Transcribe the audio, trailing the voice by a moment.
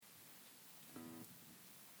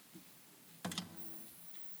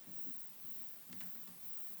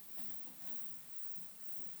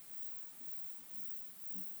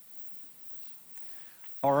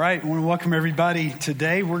All right, I want to welcome everybody.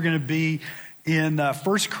 Today we're going to be in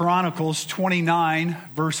 1 Chronicles 29,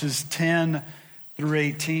 verses 10 through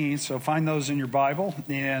 18. So find those in your Bible,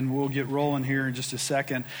 and we'll get rolling here in just a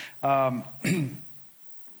second.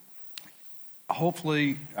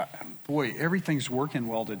 Hopefully, everything's working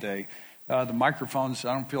well today. The microphones,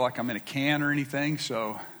 I don't feel like I'm in a can or anything,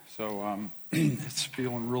 so it's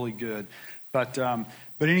feeling really good. But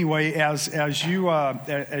anyway, as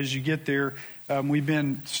you get there. We've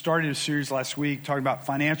been starting a series last week talking about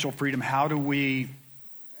financial freedom. How do we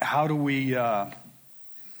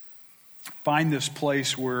find this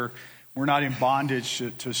place where we're not in bondage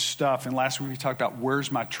to stuff? And last week we talked about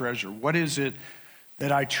where's my treasure? What is it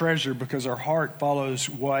that I treasure? Because our heart follows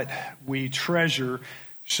what we treasure.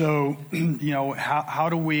 So, how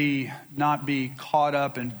do we not be caught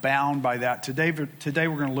up and bound by that? Today we're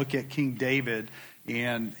going to look at King David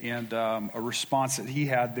and a response that he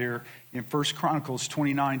had there in 1 Chronicles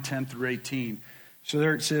 29, 10 through 18. So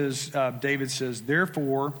there it says, David says,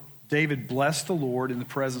 "Therefore David blessed the Lord in the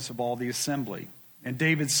presence of all the assembly. And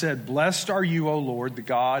David said, 'Blessed are you, O Lord, the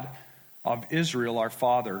God of Israel, our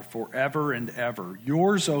Father, forever and ever.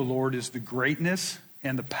 Yours, O Lord, is the greatness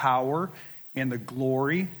and the power and the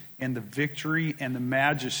glory and the victory and the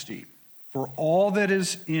majesty. For all that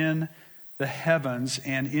is in the heavens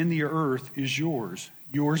and in the earth is yours.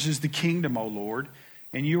 Yours is the kingdom, O Lord,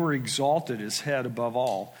 and you are exalted as head above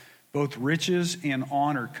all. Both riches and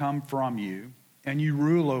honor come from you, and you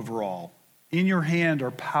rule over all. In your hand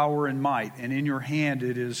are power and might, and in your hand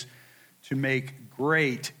it is to make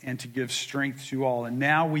great and to give strength to all. And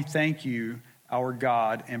now we thank you, our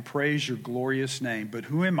God, and praise your glorious name. But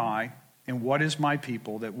who am I, and what is my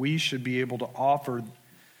people, that we should be able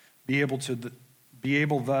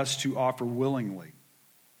thus to offer willingly?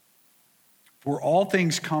 For all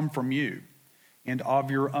things come from you, and of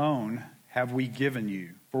your own have we given you.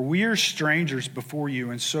 For we are strangers before you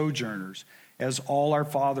and sojourners, as all our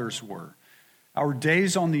fathers were. Our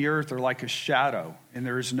days on the earth are like a shadow, and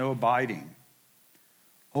there is no abiding.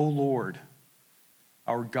 O Lord,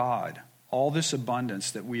 our God, all this abundance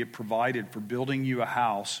that we have provided for building you a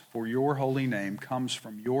house for your holy name comes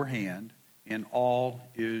from your hand, and all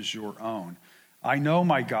is your own. I know,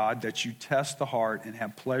 my God, that you test the heart and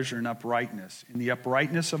have pleasure in uprightness. In the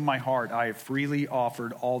uprightness of my heart, I have freely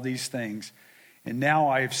offered all these things. And now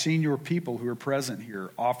I have seen your people who are present here,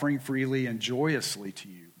 offering freely and joyously to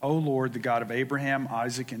you. O Lord, the God of Abraham,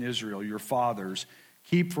 Isaac, and Israel, your fathers,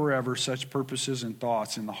 keep forever such purposes and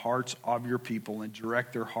thoughts in the hearts of your people and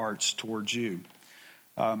direct their hearts towards you."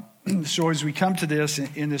 So as we come to this,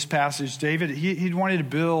 in this passage, David, he wanted to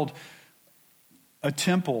build a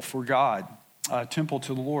temple for God. A temple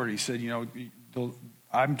to the Lord. He said,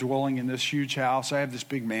 I'm dwelling in this huge house. I have this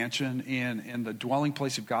big mansion, and the dwelling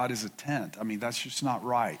place of God is a tent. I mean, that's just not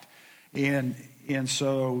right. And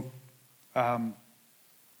so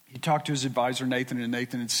he talked to his advisor, Nathan, and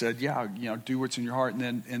Nathan had said, do what's in your heart.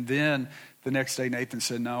 And then the next day, Nathan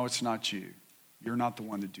said, no, it's not you. You're not the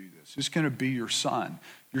one to do this. It's going to be your son.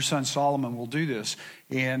 Your son Solomon will do this.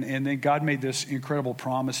 And then God made this incredible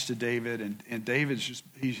promise to David. And David's just,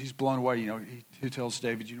 he's blown away. He tells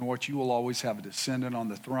David, you know what? You will always have a descendant on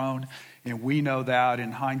the throne. And we know that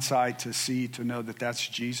in hindsight to know that that's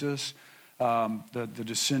Jesus, the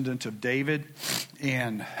descendant of David.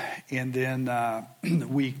 And then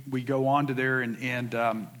we go on to there.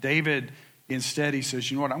 And David, instead, he says,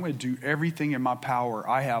 you know what, I'm going to do everything in my power.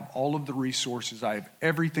 I have all of the resources. I have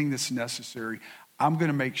everything that's necessary. I'm going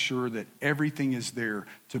to make sure that everything is there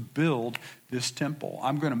to build this temple.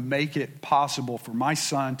 I'm going to make it possible for my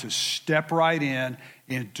son to step right in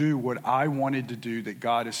and do what I wanted to do that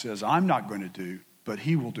God says I'm not going to do, but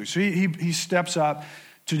he will do. So he steps up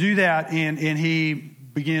to do that, and he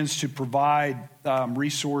begins to provide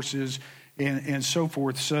resources and so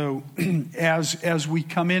forth. So as we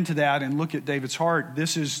come into that and look at David's heart,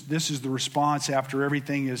 this is the response after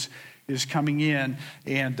everything is coming in.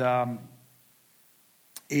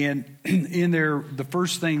 And in there, the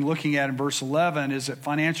first thing looking at in verse 11 is that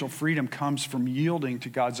financial freedom comes from yielding to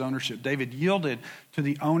God's ownership. David yielded to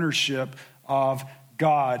the ownership of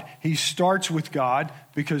God. He starts with God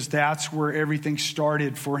because that's where everything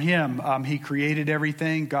started for him. He created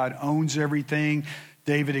everything. God owns everything.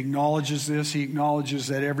 David acknowledges this. He acknowledges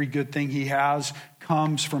that every good thing he has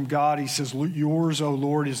comes from God. He says, yours, O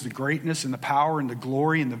Lord, is the greatness and the power and the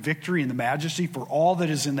glory and the victory and the majesty, for all that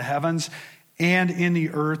is in the heavens and in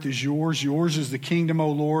the earth is yours. Yours is the kingdom,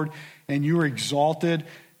 O Lord, and you are exalted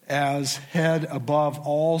as head above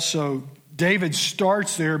all. So David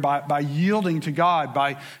starts there by yielding to God,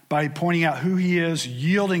 by pointing out who he is,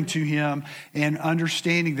 yielding to him, and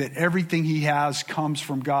understanding that everything he has comes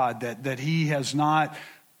from God, that he has not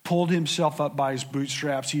pulled himself up by his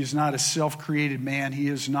bootstraps. He is not a self-created man. He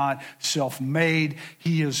is not self-made.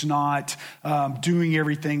 He is not doing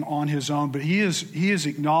everything on his own, but he is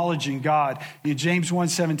acknowledging God. In James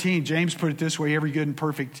 1:17, James put it this way: every good and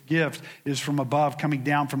perfect gift is from above, coming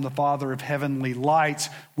down from the Father of heavenly lights,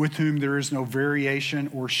 with whom there is no variation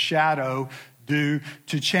or shadow due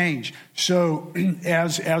to change. So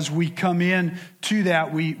as we come in to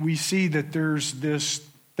that, we see that there's this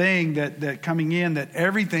thing that coming in, that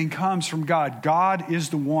everything comes from God. God is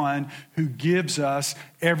the one who gives us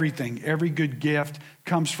everything. Every good gift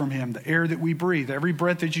comes from him. The air that we breathe, every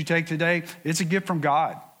breath that you take today, it's a gift from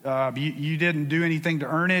God. You didn't do anything to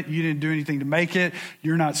earn it. You didn't do anything to make it.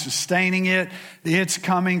 You're not sustaining it. It's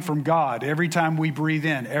coming from God. Every time we breathe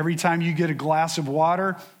in, every time you get a glass of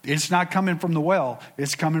water, it's not coming from the well.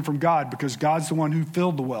 It's coming from God, because God's the one who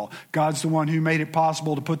filled the well. God's the one who made it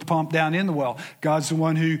possible to put the pump down in the well. God's the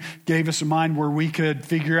one who gave us a mind where we could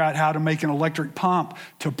figure out how to make an electric pump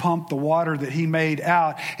to pump the water that he made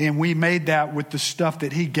out. And we made that with the stuff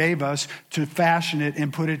that he gave us to fashion it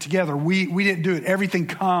and put it together. We didn't do it. Everything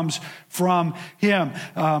comes from him.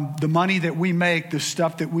 The money that we make, the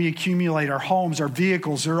stuff that we accumulate, our homes, our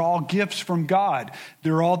vehicles, they're all gifts from God.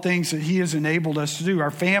 They're all things that he has enabled us to do. Our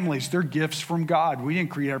families, they're gifts from God. We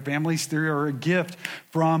didn't create our families. They are a gift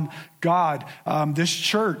from God. This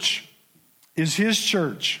church is his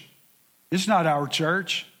church. It's not our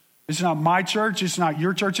church. It's not my church. It's not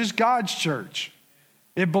your church. It's God's church.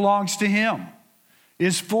 It belongs to him.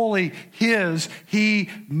 It's fully his. He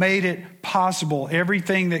made it possible.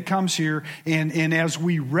 Everything that comes here, and as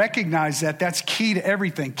we recognize that, that's key to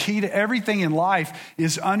everything. Key to everything in life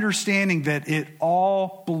is understanding that it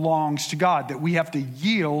all belongs to God, that we have to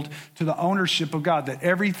yield to the ownership of God, that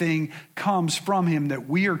everything comes from him, that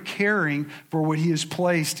we are caring for what he has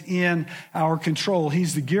placed in our control.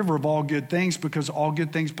 He's the giver of all good things, because all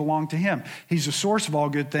good things belong to him. He's the source of all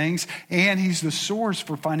good things, and he's the source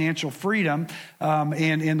for financial freedom.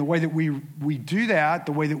 And the way that we do that,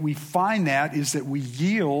 the way that we find that, is that we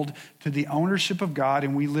yield to the ownership of God,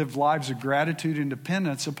 and we live lives of gratitude and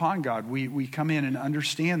dependence upon God. We come in and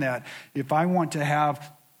understand that if I want to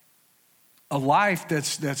have a life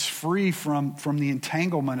that's free from the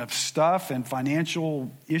entanglement of stuff and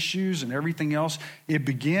financial issues and everything else, it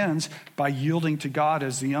begins by yielding to God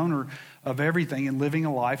as the owner of everything and living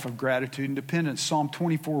a life of gratitude and dependence. Psalm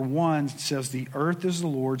 24:1 says, the earth is the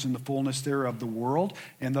Lord's and the fullness thereof, the world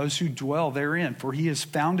and those who dwell therein. For he has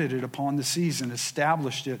founded it upon the seas and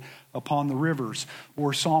established it upon the rivers.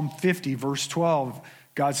 Or Psalm 50 verse 12,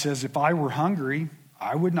 God says, if I were hungry,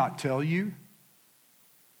 I would not tell you,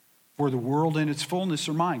 for the world and its fullness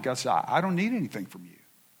are mine. God says, I don't need anything from you.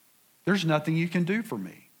 There's nothing you can do for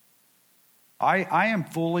me. I am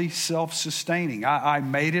fully self-sustaining. I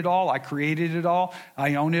made it all. I created it all.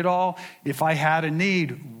 I own it all. If I had a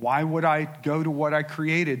need, why would I go to what I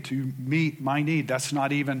created to meet my need? That's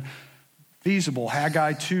not even feasible.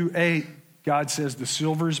 Haggai 2:8, God says, the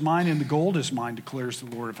silver is mine and the gold is mine, declares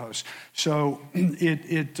the Lord of hosts. So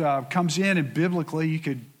it comes in, and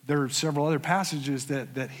biblically there are several other passages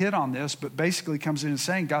that hit on this, but basically comes in and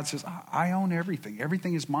saying, God says, I own everything.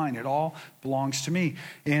 Everything is mine. It all belongs to me.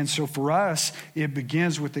 And so for us, it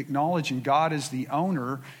begins with acknowledging God as the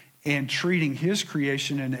owner and treating his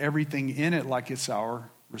creation and everything in it like it's our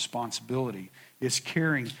responsibility. It's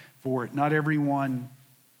caring for it. Not everyone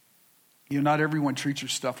treats your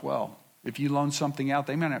stuff well. If you loan something out,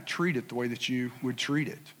 they may not treat it the way that you would treat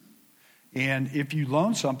it. And if you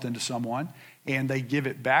loan something to someone and they give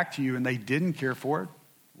it back to you and they didn't care for it,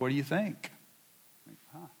 what do you think?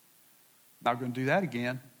 Not going to do that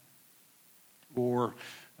again. Or,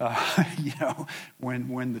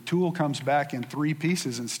 when the tool comes back in 3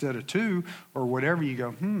 pieces instead of 2 or whatever, you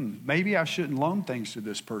go, maybe I shouldn't loan things to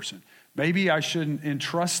this person. Maybe I shouldn't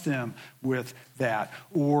entrust them with that.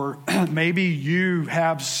 Or maybe you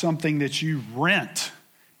have something that you rent,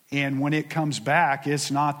 and when it comes back,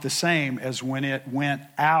 it's not the same as when it went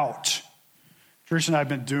out. Trish and I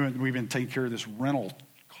we've been taking care of this rental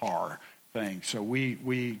car thing. So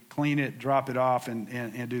we clean it, drop it off,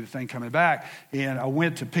 and do the thing coming back. And I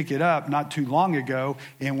went to pick it up not too long ago,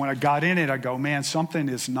 and when I got in it, I go, man, something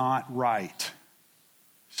is not right.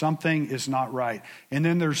 Something is not right. And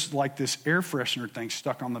then there's like this air freshener thing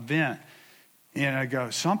stuck on the vent. And I go,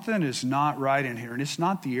 something is not right in here. And it's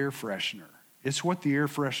not the air freshener. It's what the air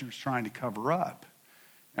freshener is trying to cover up.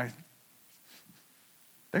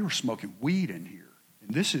 They were smoking weed in here.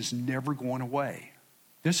 And this is never going away.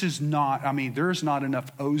 This is not, there's not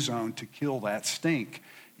enough ozone to kill that stink.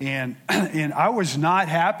 And I was not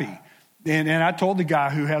happy. And I told the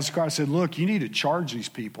guy who has a car, I said, look, you need to charge these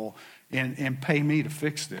people and pay me to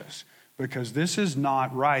fix this, because this is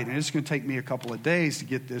not right. And it's going to take me a couple of days to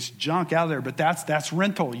get this junk out of there. But that's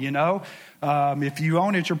rental, you know. If you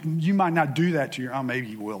own it, you might not do that to your, maybe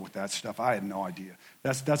you will with that stuff. I have no idea.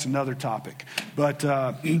 That's another topic, but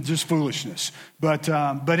just foolishness. But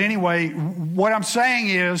anyway, what I'm saying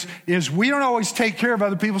is we don't always take care of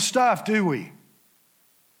other people's stuff, do we?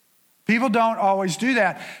 People don't always do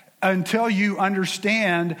that until you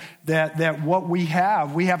understand that what we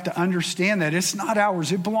have to understand that it's not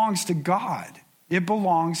ours. It belongs to God. It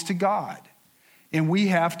belongs to God. And we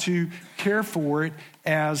have to care for it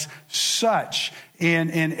as such.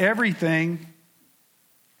 And everything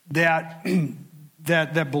that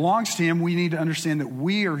belongs to him, we need to understand that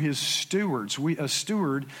we are his stewards. A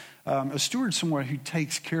steward is someone who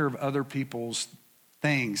takes care of other people's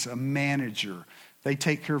things, a manager. They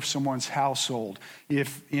take care of someone's household.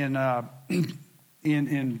 If in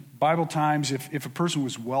Bible times, if a person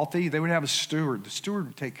was wealthy, they would have a steward. The steward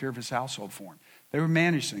would take care of his household for him. They would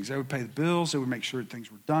manage things. They would pay the bills. They would make sure that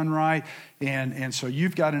things were done right. And so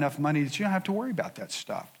you've got enough money that you don't have to worry about that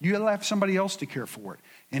stuff. You have somebody else to care for it.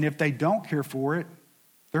 And if they don't care for it,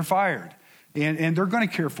 they're fired. And they're going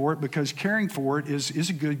to care for it, because caring for it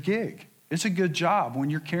is a good gig. It's a good job when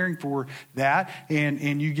you're caring for that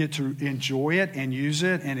and you get to enjoy it and use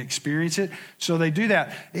it and experience it. So they do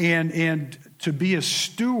that. And to be a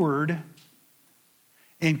steward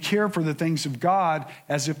and care for the things of God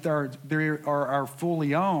as if they are our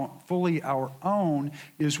fully our own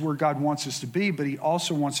is where God wants us to be. But he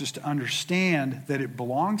also wants us to understand that it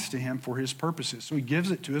belongs to him for his purposes. So he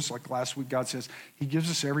gives it to us. Like last week, God says he gives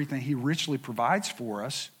us everything. He richly provides for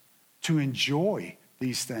us to enjoy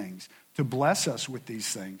these things, to bless us with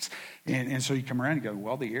these things. And so you come around and go,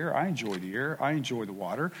 well, the air, I enjoy the air. I enjoy the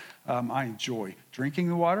water. I enjoy drinking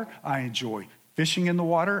the water. I enjoy fishing in the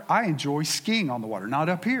water. I enjoy skiing on the water. Not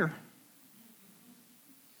up here.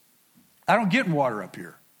 I don't get in water up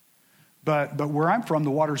here. But where I'm from, the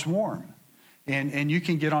water's warm. And you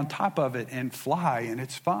can get on top of it and fly, and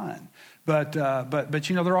it's fun. But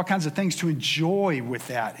you know, there are all kinds of things to enjoy with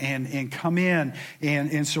that and come in.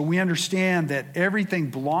 And so we understand that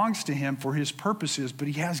everything belongs to him for his purposes, but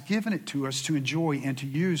he has given it to us to enjoy and to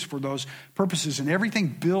use for those purposes. And everything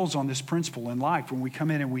builds on this principle in life. When we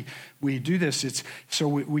come in and we do this,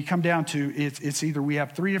 we come down to it's either we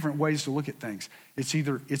have three different ways to look at things. It's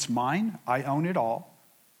either it's mine, I own it all,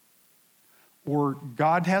 or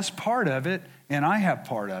God has part of it and I have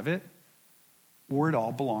part of it, or it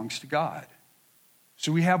all belongs to God.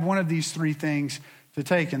 So we have one of these three things to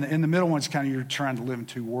take. And the middle one's kind of you're trying to live in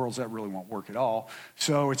two worlds. That really won't work at all.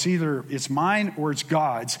 So it's either it's mine or it's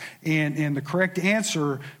God's. And the correct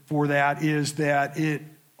answer for that is that it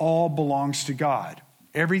all belongs to God.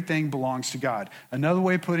 Everything belongs to God. Another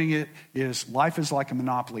way of putting it is life is like a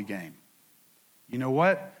Monopoly game. You know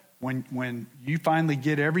what? When you finally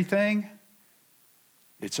get everything,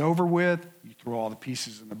 it's over with. You throw all the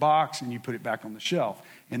pieces in the box and you put it back on the shelf.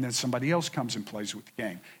 And then somebody else comes and plays with the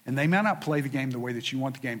game. And they may not play the game the way that you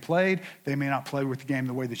want the game played. They may not play with the game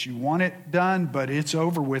the way that you want it done, but it's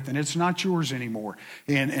over with and it's not yours anymore.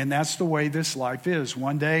 And that's the way this life is.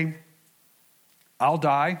 One day, I'll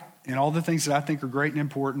die, and all the things that I think are great and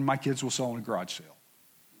important, my kids will sell in a garage sale.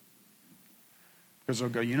 Because they'll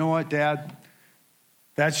go, you know what, Dad?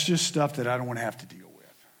 That's just stuff that I don't want to have to deal with.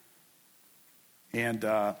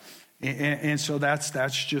 And so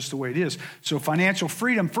that's just the way it is. So financial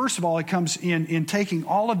freedom, first of all, it comes in taking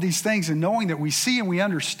all of these things and knowing that we see and we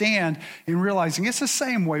understand and realizing it's the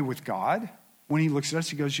same way with God. When he looks at us,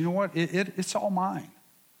 he goes, you know what? It's all mine.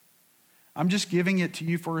 I'm just giving it to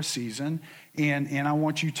you for a season, and I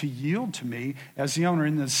want you to yield to me as the owner.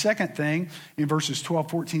 And the second thing in verses 12,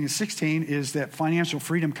 14, and 16 is that financial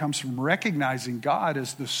freedom comes from recognizing God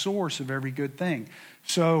as the source of every good thing.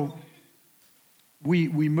 So we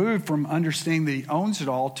move from understanding that he owns it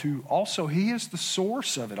all to also he is the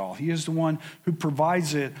source of it all. He is the one who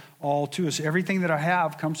provides it all to us. Everything that I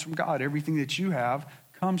have comes from God. Everything that you have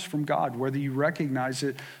comes from God, whether you recognize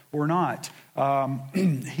it or not.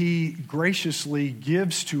 He graciously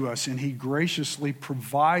gives to us, and he graciously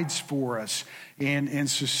provides for us and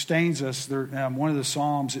sustains us. One of the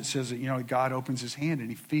Psalms, it says that, you know, God opens his hand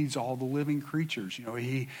and he feeds all the living creatures. You know,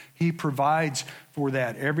 he provides for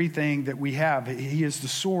that. Everything that we have, he is the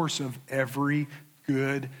source of every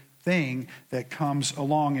good thing that comes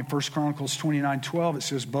along. In 1 Chronicles 29:12, it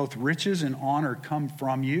says, both riches and honor come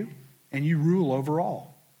from you, and you rule over all.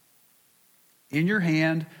 In your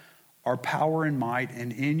hand are power and might,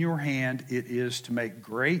 and in your hand it is to make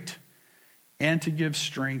great and to give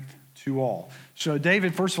strength to all. So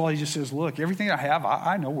David, first of all, he just says, look, everything I have,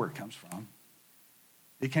 I know where it comes from.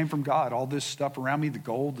 It came from God. All this stuff around me, the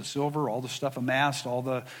gold, the silver, all the stuff amassed, all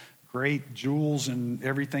the great jewels and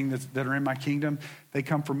everything that are in my kingdom, they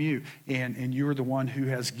come from you. And you are the one who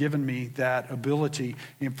has given me that ability.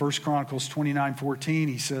 In 1 Chronicles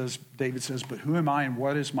 29:14, David says, but who am I and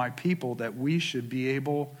what is my people that we should be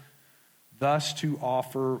able thus to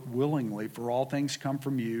offer willingly? For all things come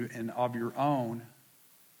from you, and of your own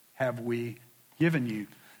have we given you.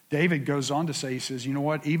 David goes on to say, he says, you know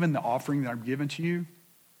what? Even the offering that I'm giving to you,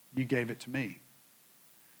 you gave it to me.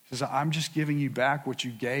 He says, I'm just giving you back what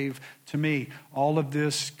you gave to me. All of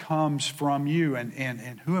this comes from you.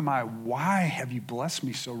 And who am I? Why have you blessed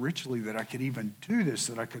me so richly that I could even do this,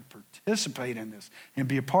 that I could participate in this and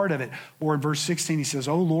be a part of it? Or in verse 16, he says,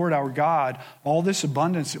 O Lord, our God, all this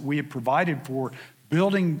abundance that we have provided for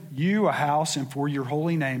building you a house and for your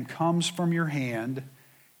holy name comes from your hand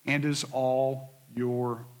and is all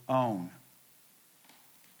your own.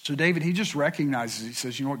 So David, he just recognizes, he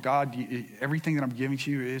says, you know what, God, everything that I'm giving to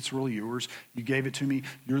you, it's really yours. You gave it to me.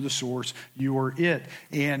 You're the source. You are it.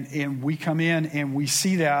 And we come in and we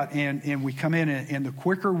see that, and we come in, and the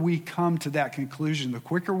quicker we come to that conclusion, the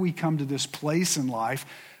quicker we come to this place in life,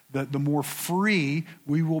 the more free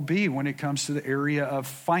we will be when it comes to the area of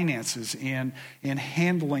finances and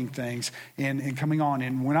handling things and coming on.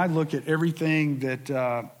 And when I look at everything that,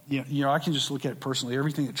 I can just look at it personally,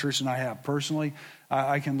 everything that Trish and I have personally,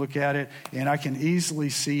 I can look at it and I can easily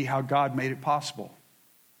see how God made it possible.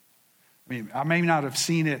 I mean, I may not have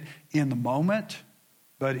seen it in the moment,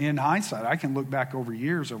 but in hindsight, I can look back over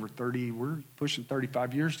years, we're pushing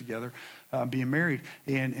 35 years together, being married.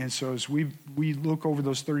 And so as we look over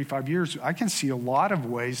those 35 years, I can see a lot of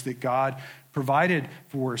ways that God provided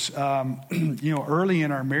for us. Early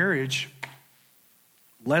in our marriage,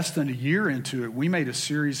 less than a year into it, we made a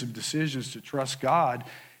series of decisions to trust God.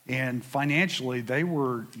 And financially, they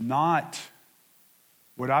were not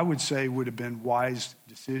what I would say would have been wise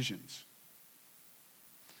decisions.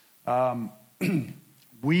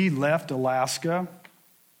 We left Alaska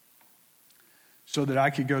so that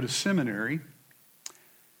I could go to seminary.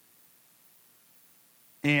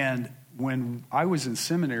 And when I was in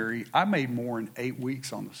seminary, I made more in 8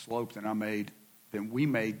 weeks on the slope than we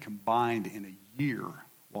made combined in a year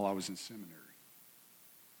while I was in seminary.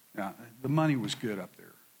 Now, the money was good up there.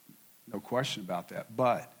 No question about that.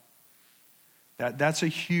 But that's a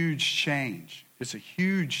huge change. It's a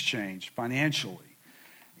huge change financially.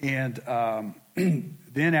 And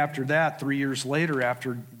then after that, 3 years later,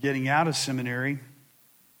 after getting out of seminary,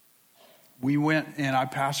 we went and I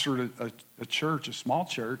pastored a church, a small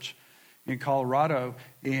church in Colorado,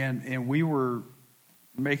 and we were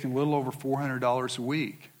making a little over $400 a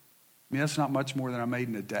week. I mean, that's not much more than I made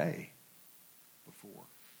in a day before.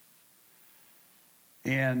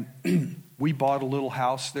 And we bought a little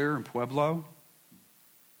house there in Pueblo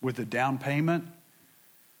with a down payment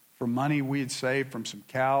from money we had saved from some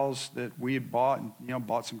cows that we had bought, and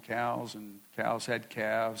bought some cows, and cows had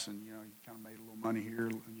calves, and you kind of made a little money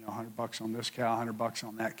here, $100 on this cow, $100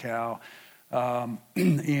 on that cow,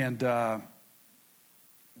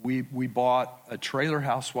 we bought a trailer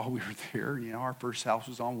house while we were there. Our first house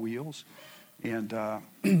was on wheels, and I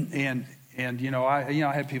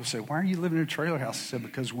had people say, "Why are you living in a trailer house?" I said,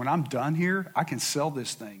 "Because when I'm done here, I can sell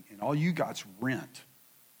this thing, and all you got's rent."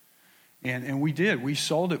 And we did. We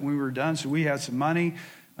sold it when we were done, so we had some money,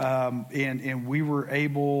 and we were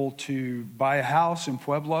able to buy a house in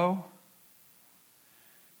Pueblo,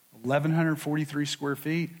 1,143 square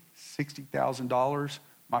feet, $60,000.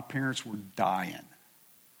 My parents were dying.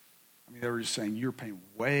 I mean, they were just saying, "You're paying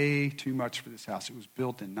way too much for this house." It was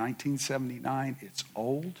built in 1979. It's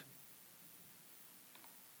old,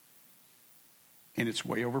 and it's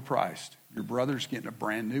way overpriced. Your brother's getting a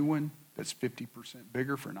brand new one that's 50%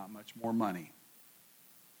 bigger for not much more money.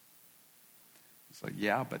 It's like,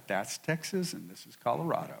 yeah, but that's Texas and this is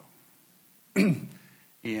Colorado.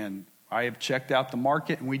 And I have checked out the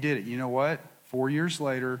market and we did it. You know what? 4 years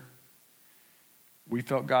later, we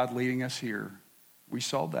felt God leading us here. We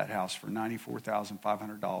sold that house for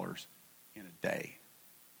 $94,500 in a day.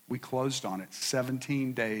 We closed on it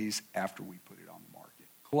 17 days after we put it on the market.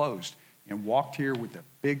 Closed and walked here with a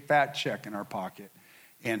big fat check in our pocket.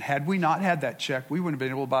 And had we not had that check, we wouldn't have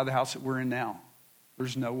been able to buy the house that we're in now.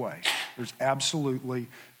 There's no way. There's absolutely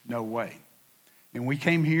no way. And we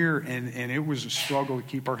came here, and it was a struggle to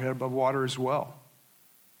keep our head above water as well.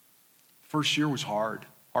 First year was hard.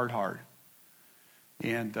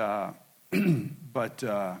 And but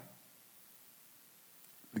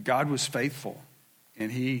But God was faithful,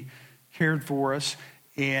 and he cared for us.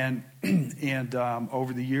 And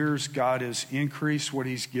over the years, God has increased what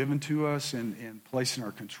he's given to us and placed in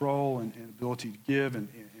our control and ability to give and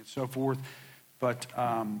so forth. But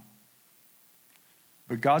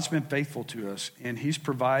God's been faithful to us, and he's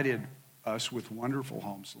provided us with wonderful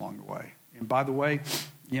homes along the way. And by the way,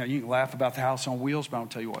 you can laugh about the house on wheels, but I'll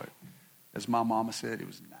tell you what, as my mama said, it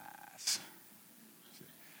was nice.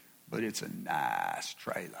 But it's a nice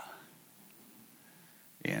trailer.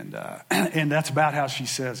 And that's about how she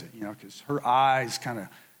says it, because her eyes kind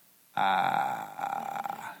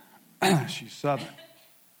of, she's Southern,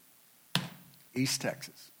 East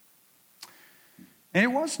Texas. And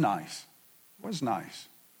it was nice. It was nice.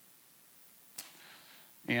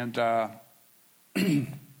 And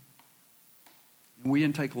we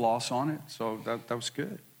didn't take a loss on it, so that was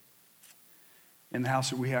good. In the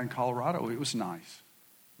house that we had in Colorado, it was nice.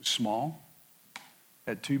 It was small.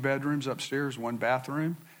 Had 2 bedrooms upstairs, 1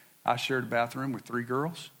 bathroom. I shared a bathroom with 3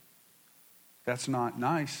 girls. That's not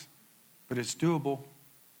nice, but it's doable.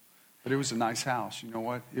 But it was a nice house. You know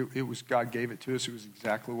what? It was, God gave it to us. It was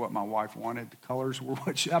exactly what my wife wanted. The colors were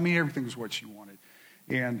what everything was what she wanted.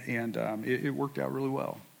 And it worked out really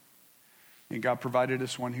well. And God provided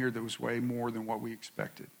us one here that was way more than what we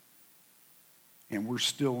expected. And we're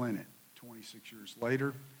still in it 26 years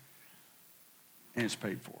later. And it's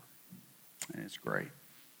paid for. And it's great.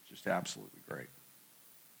 Just absolutely great.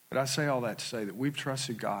 But I say all that to say that we've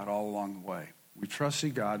trusted God all along the way. We've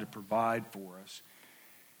trusted God to provide for us.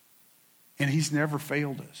 And he's never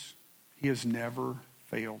failed us. He has never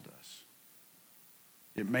failed us.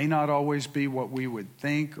 It may not always be what we would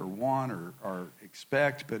think or want or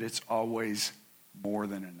expect, but it's always more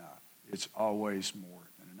than enough. It's always more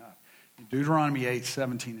than enough. In Deuteronomy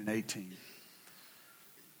 8:17 and 18, it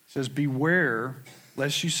says, "Beware,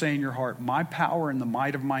 lest you say in your heart, my power and the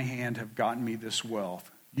might of my hand have gotten me this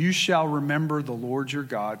wealth. You shall remember the Lord your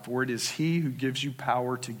God, for it is he who gives you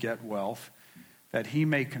power to get wealth, that he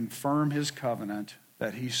may confirm his covenant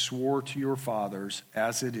that he swore to your fathers,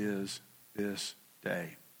 as it is this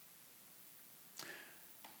day."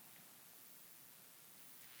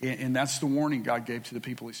 And that's the warning God gave to the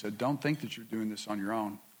people. He said, don't think that you're doing this on your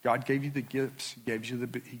own. God gave you the gifts. He gave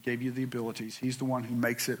you the abilities. He's the one who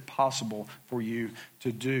makes it possible for you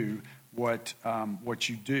to do what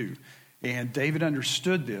you do. And David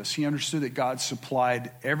understood this. He understood that God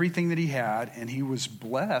supplied everything that he had, and he was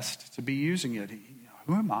blessed to be using it.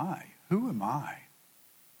 Who am I? Who am I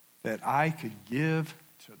that I could give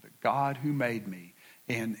to the God who made me?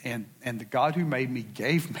 And the God who made me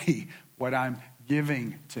gave me what I'm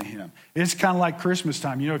giving to him. It's kind of like Christmas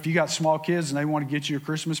time. If you got small kids and they want to get you a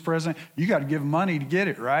Christmas present, you got to give them money to get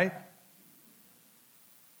it, right?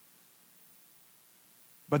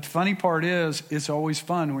 But the funny part is, it's always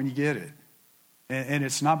fun when you get it. And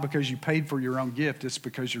it's not because you paid for your own gift. It's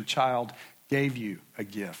because your child gave you a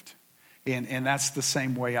gift. And that's the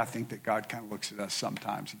same way I think that God kind of looks at us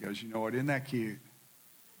sometimes. He goes, you know what, isn't that cute?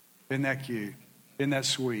 Isn't that cute? Isn't that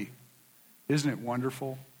sweet? Isn't it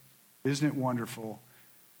wonderful? Isn't it wonderful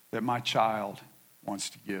that my child wants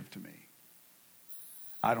to give to me?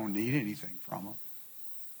 I don't need anything from him,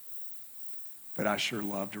 but I sure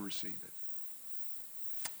love to receive it.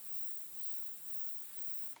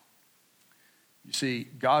 You see,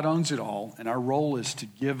 God owns it all, and our role is to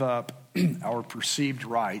give up our perceived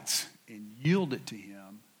rights and yield it to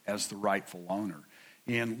him as the rightful owner.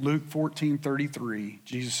 In Luke 14:33,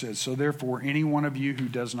 Jesus says, "So therefore, any one of you who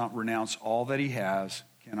does not renounce all that he has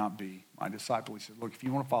cannot be my disciple." He said, look, if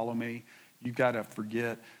you want to follow me, you've got to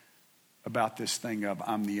forget about this thing of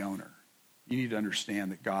I'm the owner. You need to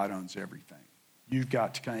understand that God owns everything. You've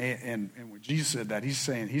got to, and when Jesus said that, he's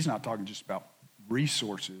saying, he's not talking just about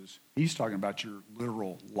resources. He's talking about your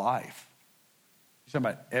literal life. He's talking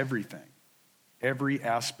about everything, every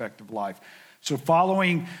aspect of life. So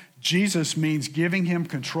following Jesus means giving him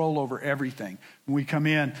control over everything. When we come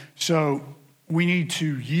in, so we need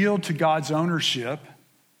to yield to God's ownership.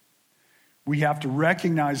 We have to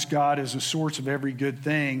recognize God as a source of every good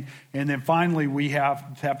thing. And then finally, we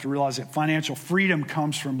have to realize that financial freedom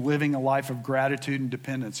comes from living a life of gratitude and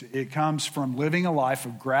dependence. It comes from living a life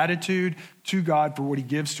of gratitude to God for what he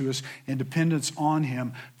gives to us and dependence on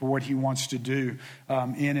him for what he wants to do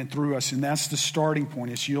in and through us. And that's the starting point.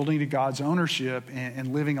 It's yielding to God's ownership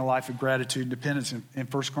and living a life of gratitude and dependence. In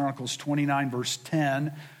 1 Chronicles 29, verse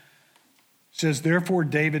 10, says, "Therefore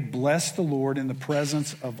David blessed the Lord in the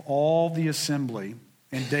presence of all the assembly.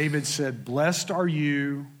 And David said, Blessed are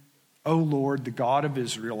you, O Lord, the God of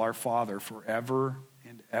Israel, our Father, forever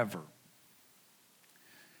and ever."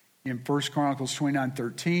 In 1 Chronicles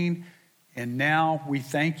 29:13, And now we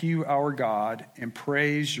thank you, our God, and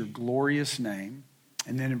praise your glorious name.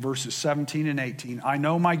 And then in verses 17 and 18, I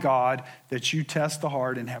know, my God, that you test the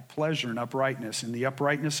heart and have pleasure in uprightness. In the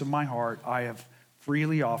uprightness of my heart, I have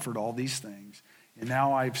freely offered all these things. And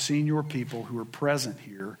now I have seen your people who are present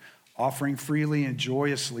here, offering freely and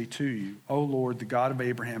joyously to you. O Lord, the God of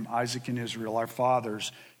Abraham, Isaac, and Israel, our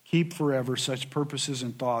fathers, keep forever such purposes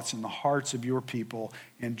and thoughts in the hearts of your people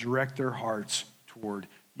and direct their hearts toward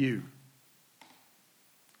you.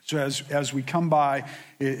 So as we come by,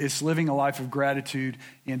 it's living a life of gratitude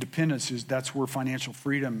and dependence. That's where financial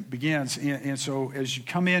freedom begins. And so as you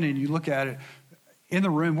come in and you look at it, in the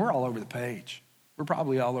room, we're all over the page. We're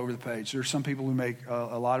probably all over the page. There's some people who make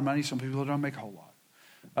a lot of money, some people who don't make a whole lot.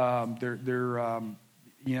 And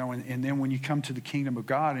then when you come to the kingdom of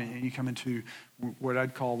God and you come into what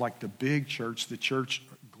I'd call like the big church, the church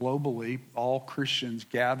globally, all Christians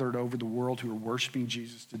gathered over the world who are worshiping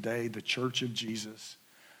Jesus today, the church of Jesus.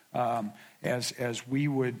 As we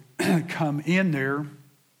would come in there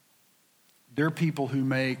are people who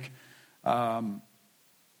make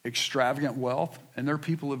extravagant wealth, and there are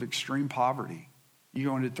people of extreme poverty. You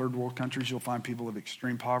go into third world countries, you'll find people of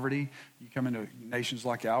extreme poverty. You come into nations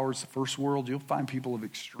like ours, the first world, you'll find people of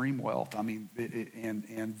extreme wealth. I mean,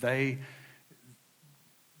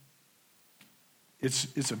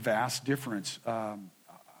 it's a vast difference. I'll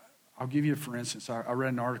give you, for instance, I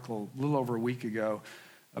read an article a little over a week ago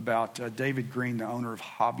about David Green, the owner of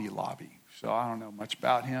Hobby Lobby. So I don't know much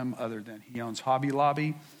about him other than he owns Hobby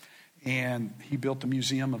Lobby. And he built the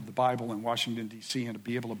Museum of the Bible in Washington, D.C. And to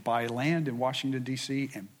be able to buy land in Washington, D.C.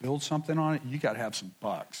 and build something on it, you got to have some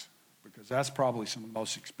bucks, because that's probably some of the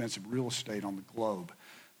most expensive real estate on the globe.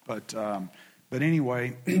 But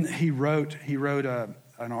anyway, he wrote an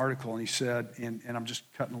article, and he said, and I'm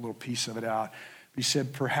just cutting a little piece of it out. He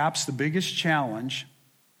said, perhaps the biggest challenge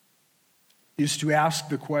is to ask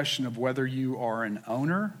the question of whether you are an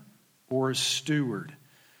owner or a steward,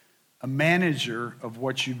 a manager of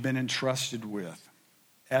what you've been entrusted with.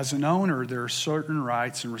 As an owner, there are certain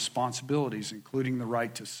rights and responsibilities, including the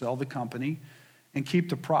right to sell the company and keep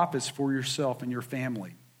the profits for yourself and your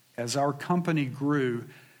family. As our company grew,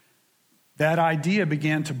 that idea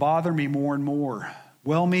began to bother me more and more.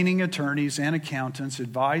 Well-meaning attorneys and accountants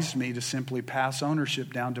advised me to simply pass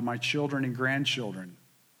ownership down to my children and grandchildren.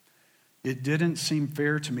 It didn't seem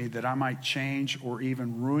fair to me that I might change or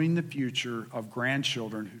even ruin the future of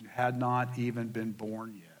grandchildren who had not even been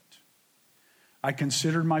born yet. I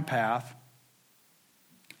considered my path.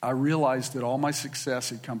 I realized that all my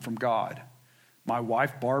success had come from God. My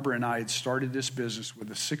wife, Barbara, and I had started this business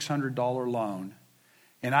with a $600 loan,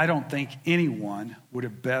 and I don't think anyone would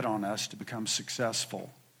have bet on us to become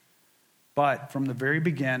successful. But from the very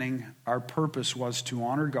beginning, our purpose was to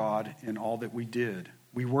honor God in all that we did.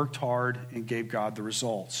 We worked hard and gave God the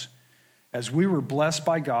results. As we were blessed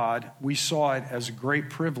by God, we saw it as a great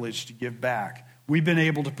privilege to give back. We've been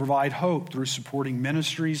able to provide hope through supporting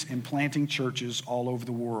ministries and planting churches all over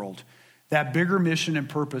the world. That bigger mission and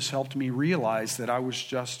purpose helped me realize that I was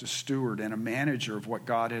just a steward and a manager of what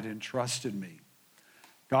God had entrusted me.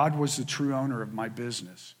 God was the true owner of my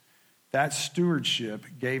business. That stewardship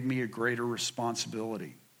gave me a greater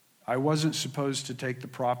responsibility. I wasn't supposed to take the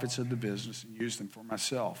profits of the business and use them for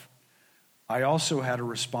myself. I also had a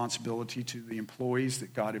responsibility to the employees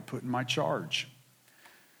that God had put in my charge.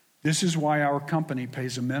 This is why our company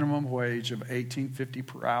pays a minimum wage of $18.50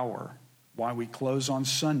 per hour, why we close on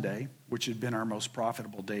Sunday, which had been our most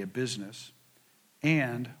profitable day of business,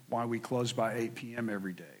 and why we close by 8 p.m.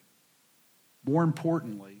 every day. More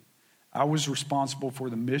importantly, I was responsible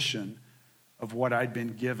for the mission of what I'd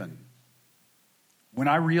been given. When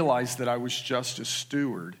I realized that I was just a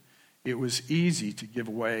steward, it was easy to give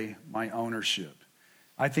away my ownership.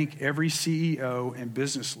 I think every CEO and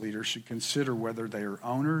business leader should consider whether they are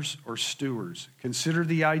owners or stewards. Consider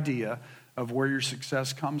the idea of where your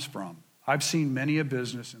success comes from. I've seen many a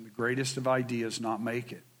business and the greatest of ideas not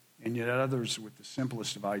make it, and yet others with the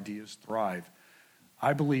simplest of ideas thrive.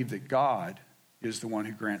 I believe that God is the one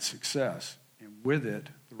who grants success, and with it,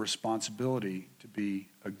 the responsibility to be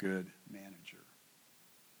a good manager.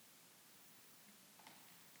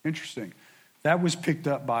 Interesting. That was picked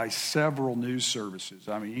up by several news services.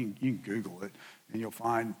 I mean, you can Google it, and you'll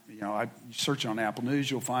find, I search on Apple News,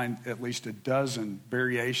 you'll find at least a dozen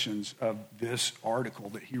variations of this article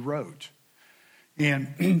that he wrote.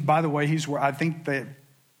 And by the way, I think that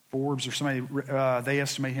Forbes or somebody, they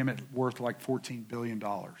estimate him at worth like $14 billion.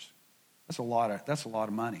 That's a lot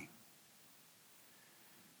of money.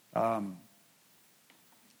 But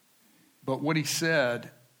what he said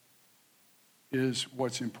is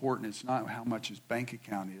what's important. It's not how much his bank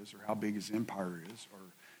account is or how big his empire is or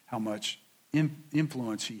how much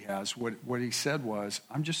influence he has. What he said was,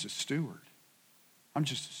 I'm just a steward. I'm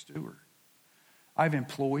just a steward. I have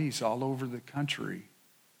employees all over the country,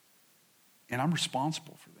 and I'm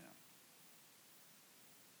responsible for them.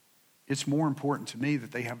 It's more important to me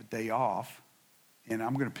that they have a day off, and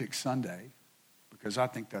I'm going to pick Sunday because I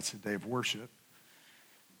think that's a day of worship,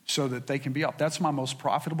 so that they can be off. That's my most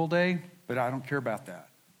profitable day, but I don't care about that.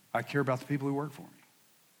 I care about the people who work for me.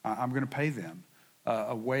 I'm going to pay them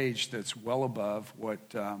a wage that's well above what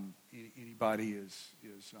anybody is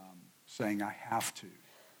saying I have to,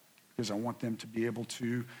 because I want them to be able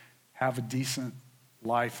to have a decent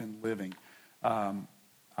life and living.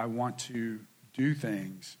 I want to do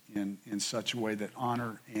things in such a way that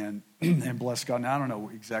honor and bless God. Now, I don't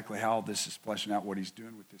know exactly how this is fleshing out, what he's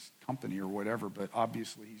doing with this company or whatever, but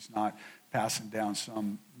obviously he's not passing down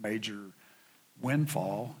some major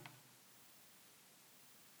windfall.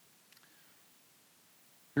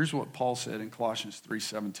 Here's what Paul said in Colossians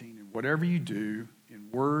 3:17, and whatever you do in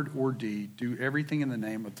word or deed, do everything in the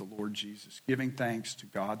name of the Lord Jesus, giving thanks to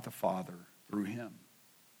God the Father through him.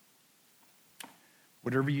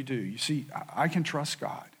 Whatever you do. You see, I can trust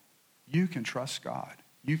God. You can trust God.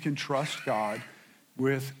 You can trust God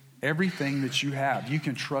with everything that you have. You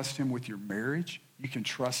can trust him with your marriage. You can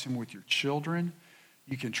trust him with your children.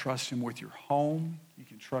 You can trust him with your home. You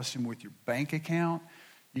can trust him with your bank account.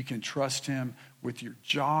 You can trust him with your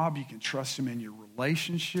job. You can trust him in your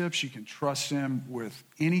relationships. You can trust him with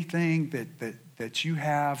anything that you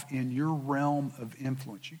have in your realm of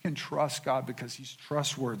influence. You can trust God because he's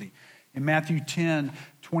trustworthy. In Matthew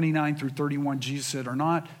 10:29-31, Jesus said, are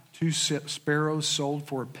not 2 sparrows sold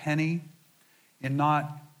for a penny, and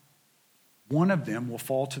not one of them will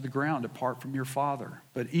fall to the ground apart from your Father?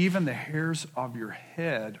 But even the hairs of your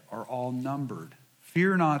head are all numbered.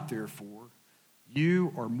 Fear not, therefore,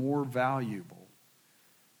 you are more valuable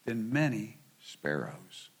than many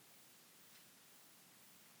sparrows.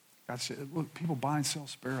 God said, look, people buy and sell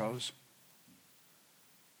sparrows,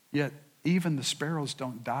 yet even the sparrows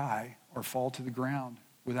don't die or fall to the ground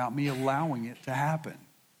without me allowing it to happen.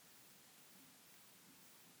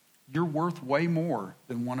 You're worth way more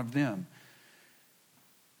than one of them.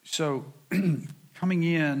 So coming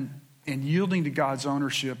in and yielding to God's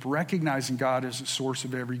ownership, recognizing God as the source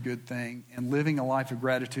of every good thing, and living a life of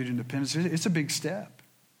gratitude and dependence, it's a big step.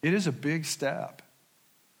 It is a big step,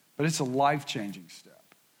 but it's a life-changing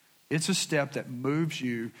step. It's a step that moves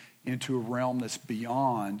you into a realm that's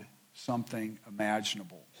beyond something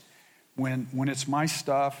imaginable. When it's my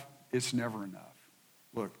stuff, it's never enough.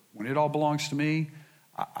 Look, when it all belongs to me,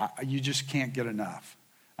 you just can't get enough.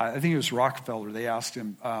 I think it was Rockefeller. They asked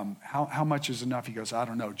him, how much is enough? He goes, I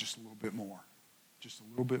don't know, just a little bit more. Just a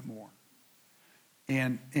little bit more.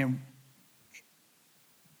 And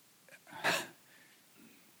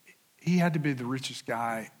he had to be the richest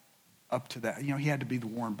guy up to that. He had to be the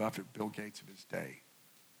Warren Buffett, Bill Gates of his day.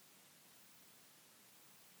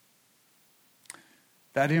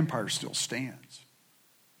 That empire still stands.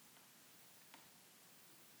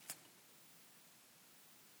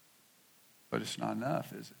 But it's not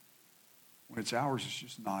enough, is it? When it's ours, it's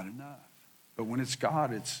just not enough. But when it's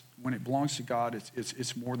God, when it belongs to God,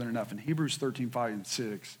 it's more than enough. In Hebrews 13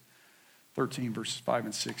 verses 5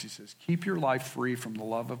 and 6, he says, keep your life free from the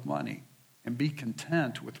love of money and be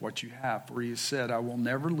content with what you have. For he has said, I will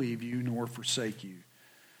never leave you nor forsake you.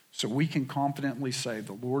 So we can confidently say,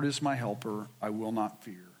 the Lord is my helper, I will not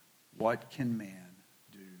fear. What can man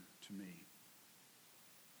do to me?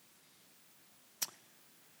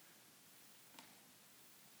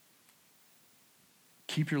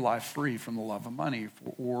 Keep your life free from the love of money,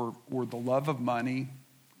 or the love of money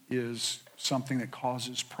is something that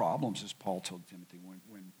causes problems, as Paul told Timothy.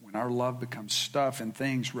 When our love becomes stuff and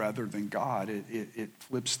things rather than God, it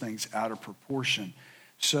flips things out of proportion.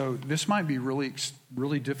 So this might be really,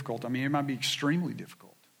 really difficult. I mean, it might be extremely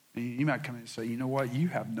difficult. You might come in and say, you know what, you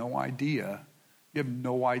have no idea. You have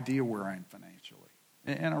no idea where I am financially.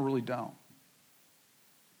 And I really don't.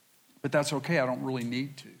 But that's okay. I don't really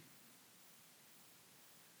need to.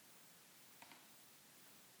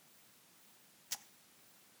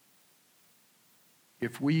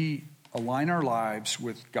 If we align our lives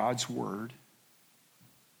with God's word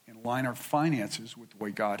and align our finances with the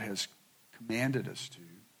way God has commanded us to,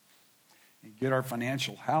 and get our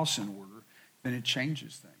financial house in order, then it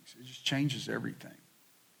changes things. It just changes everything.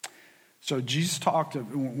 So Jesus talked,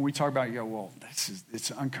 when we talk about,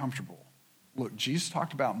 it's uncomfortable. Look, Jesus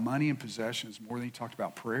talked about money and possessions more than he talked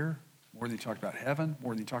about prayer, more than he talked about heaven,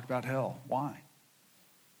 more than he talked about hell. Why?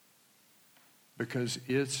 Because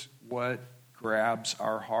it's what grabs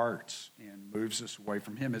our hearts and moves us away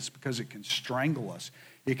from him. It's because it can strangle us.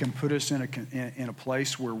 It can put us in a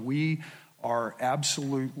place where we are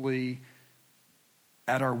absolutely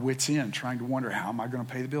at our wits' end, trying to wonder, how am I going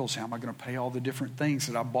to pay the bills? How am I going to pay all the different things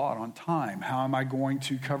that I bought on time? How am I going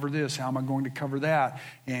to cover this? How am I going to cover that?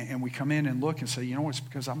 And we come in and look and say, you know, it's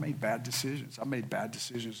because I made bad decisions. I made bad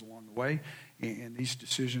decisions along the way, and these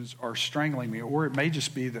decisions are strangling me. Or it may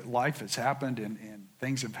just be that life has happened and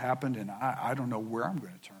things have happened, and I don't know where I'm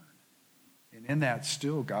going to turn. And in that,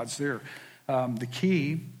 still, God's there. The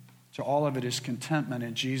key to all of it is contentment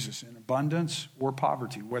in Jesus, in abundance or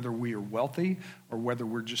poverty. Whether we are wealthy or whether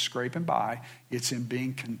we're just scraping by, it's in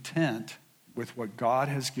being content with what God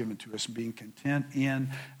has given to us, being content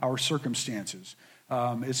in our circumstances.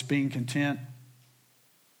 It's being content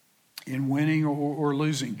in winning or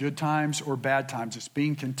losing, good times or bad times. It's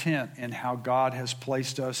being content in how God has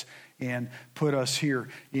placed us and put us here.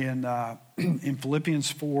 In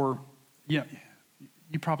Philippians 4,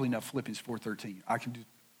 you probably know Philippians 4:13. I can do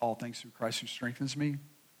all things through Christ who strengthens me. You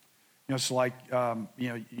know, it's like,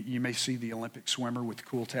 you may see the Olympic swimmer with the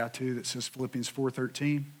cool tattoo that says Philippians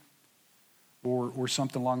 4:13 or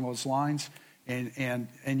something along those lines. And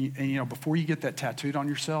you know, before you get that tattooed on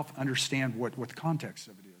yourself, understand what the context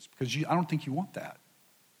of it is. Because I don't think you want that.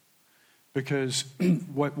 Because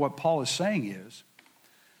what Paul is saying is,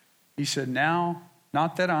 he said, now,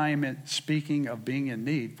 not that I am speaking of being in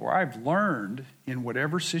need, for I've learned in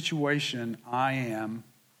whatever situation I am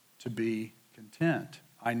to be content.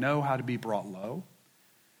 I know how to be brought low,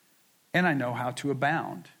 and I know how to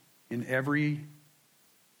abound in any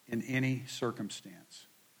circumstance.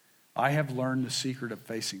 I have learned the secret of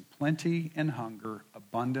facing plenty and hunger,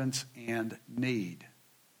 abundance and need.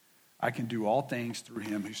 I can do all things through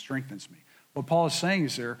him who strengthens me. What Paul is saying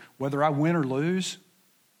is there, whether I win or lose,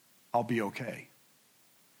 I'll be okay.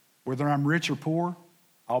 Whether I'm rich or poor,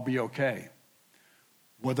 I'll be okay.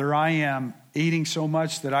 Whether I am eating so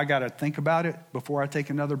much that I got to think about it before I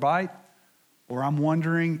take another bite, or I'm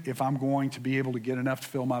wondering if I'm going to be able to get enough to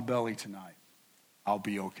fill my belly tonight, I'll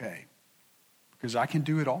be okay. Because I can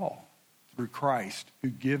do it all through Christ who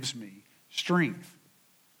gives me strength.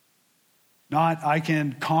 Not I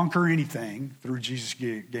can conquer anything through Jesus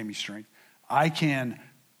gave me strength. I can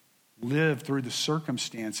live through the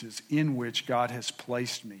circumstances in which God has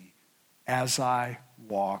placed me as I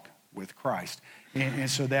walk with Christ. And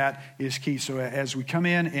so that is key. So as we come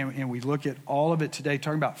in and we look at all of it today,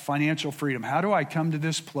 talking about financial freedom, how do I come to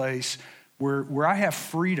this place where I have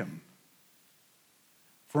freedom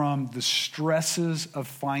from the stresses of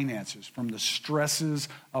finances, from the stresses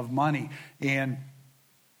of money? And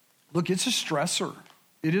look, it's a stressor.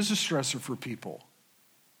 It is a stressor for people.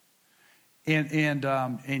 And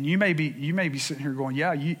you may be sitting here going,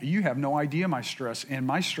 yeah, you have no idea my stress, and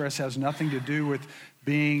my stress has nothing to do with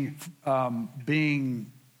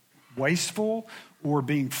being wasteful or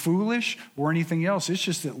being foolish or anything else. It's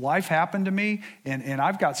just that life happened to me, and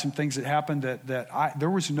I've got some things that happened that there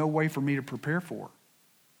was no way for me to prepare for,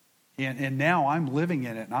 and now I'm living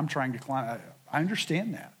in it, and I'm trying to climb. I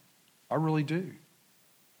understand that, I really do.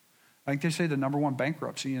 I think they say the number one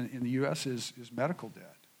bankruptcy in the U.S. is medical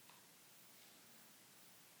debt.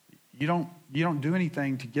 You don't do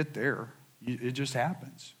anything to get there. It just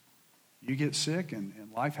happens. You get sick and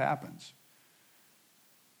life happens.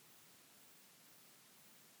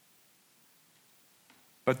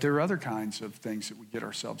 But there are other kinds of things that we get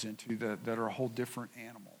ourselves into that are a whole different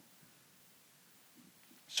animal.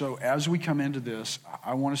 So as we come into this,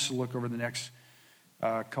 I want us to look over the next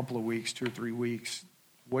couple of weeks, 2 or 3 weeks,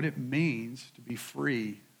 what it means to be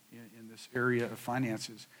free in this area of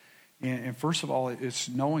finances. And first of all, it's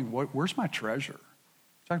knowing where's my treasure.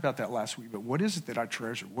 We talked about that last week, but what is it that I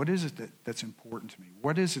treasure? What is it that's important to me?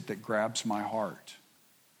 What is it that grabs my heart?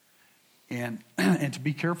 And to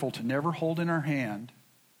be careful to never hold in our hand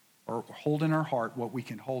or hold in our heart what we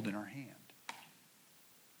can hold in our hand.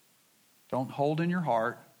 Don't hold in your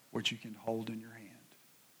heart what you can hold in your hand,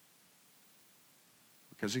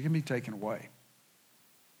 because it can be taken away.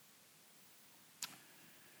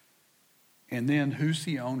 And then, who's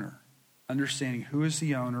the owner? Understanding who is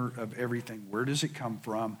the owner of everything. Where does it come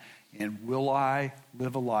from? And will I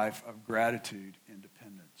live a life of gratitude and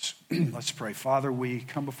dependence? Let's pray. Father, we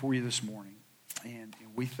come before you this morning, and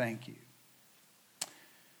we thank you.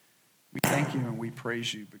 We thank you and we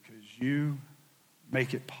praise you because you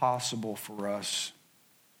make it possible for us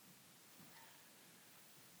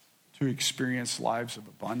to experience lives of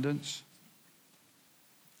abundance,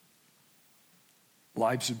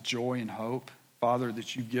 lives of joy and hope. Father,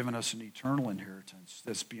 that you've given us an eternal inheritance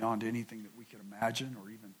that's beyond anything that we could imagine or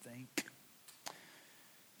even think.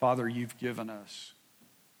 Father, you've given us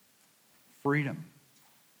freedom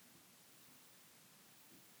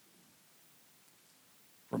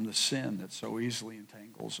from the sin that so easily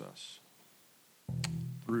entangles us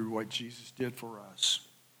through what Jesus did for us.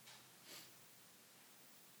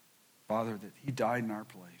 Father, that he died in our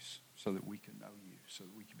place so that we could know you, so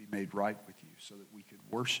that we could be made right with you, so that we could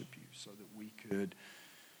worship you, so that we could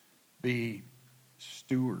be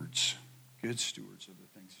stewards, good stewards of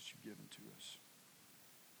the things that you've given to us.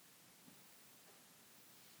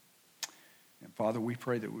 And Father, we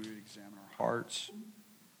pray that we would examine our hearts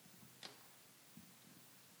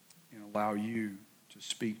and allow you to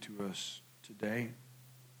speak to us today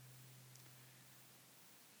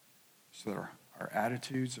so that our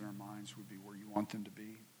attitudes and our minds would be where you want them to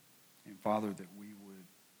be. And Father, that we would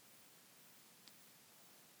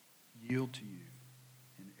yield to you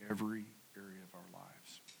in every area of our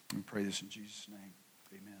lives. We pray this in Jesus' name.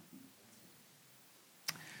 Amen.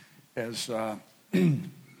 As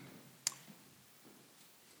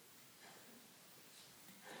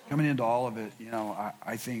coming into all of it,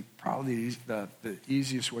 I think probably the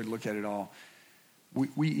easiest way to look at it all,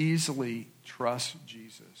 we easily trust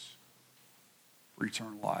Jesus for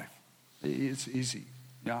eternal life. It's easy.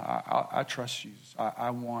 I trust Jesus.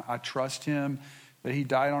 I trust him that he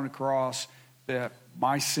died on the cross, that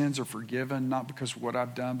my sins are forgiven, not because of what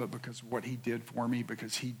I've done, but because of what he did for me,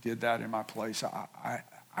 because he did that in my place.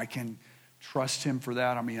 I can trust him for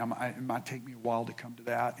that. I mean, it might take me a while to come to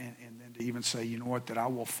that and then to even say, you know what, that I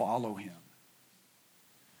will follow him.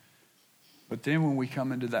 But then when we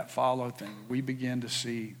come into that follow thing, we begin to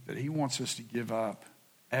see that he wants us to give up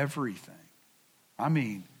everything. I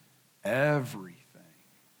mean, everything.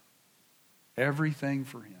 Everything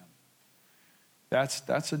for him. That's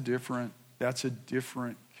a different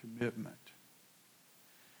commitment.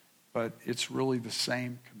 But it's really the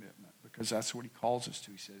same commitment because that's what he calls us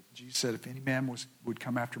to. Jesus said, if any man would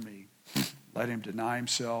come after me, let him deny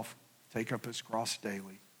himself, take up his cross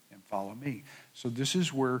daily, and follow me. So this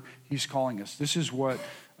is where he's calling us. This is what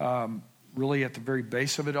really at the very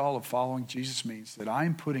base of it all of following Jesus means, that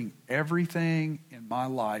I'm putting everything in my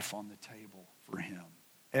life on the table for him.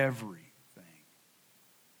 Everything.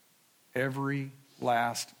 Every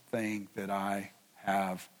last thing that I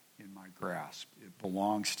have in my grasp. It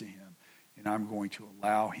belongs to him, and I'm going to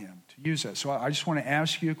allow him to use that. So I just want to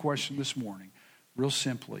ask you a question this morning, real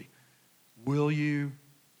simply. Will you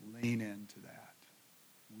lean into that?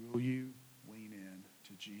 Will you lean in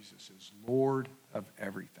to Jesus as Lord of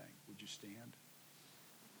everything? Would you stand?